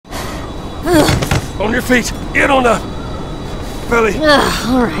On your feet. In on the belly.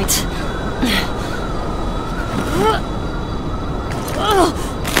 All right.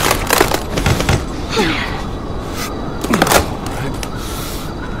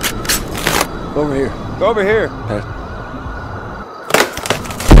 Go over here. Go over here. Pat.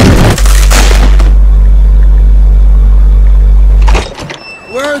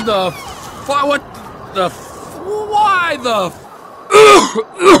 Where the what the why the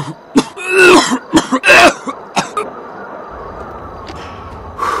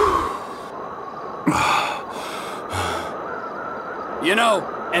You know,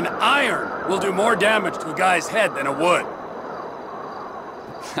 an iron will do more damage to a guy's head than a wood.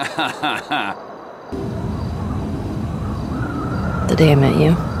 The day I met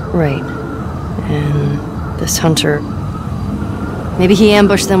you. Right. And this hunter... Maybe he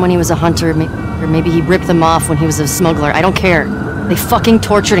ambushed them when he was a hunter, or maybe he ripped them off when he was a smuggler. I don't care. They fucking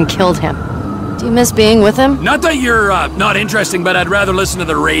tortured and killed him. Do you miss being with him? Not that you're not interesting, but I'd rather listen to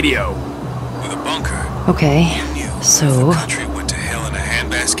the radio. With a bunker. Okay, so... The country went to hell in a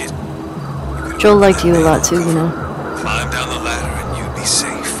handbasket. Joel liked you a lot too, you know.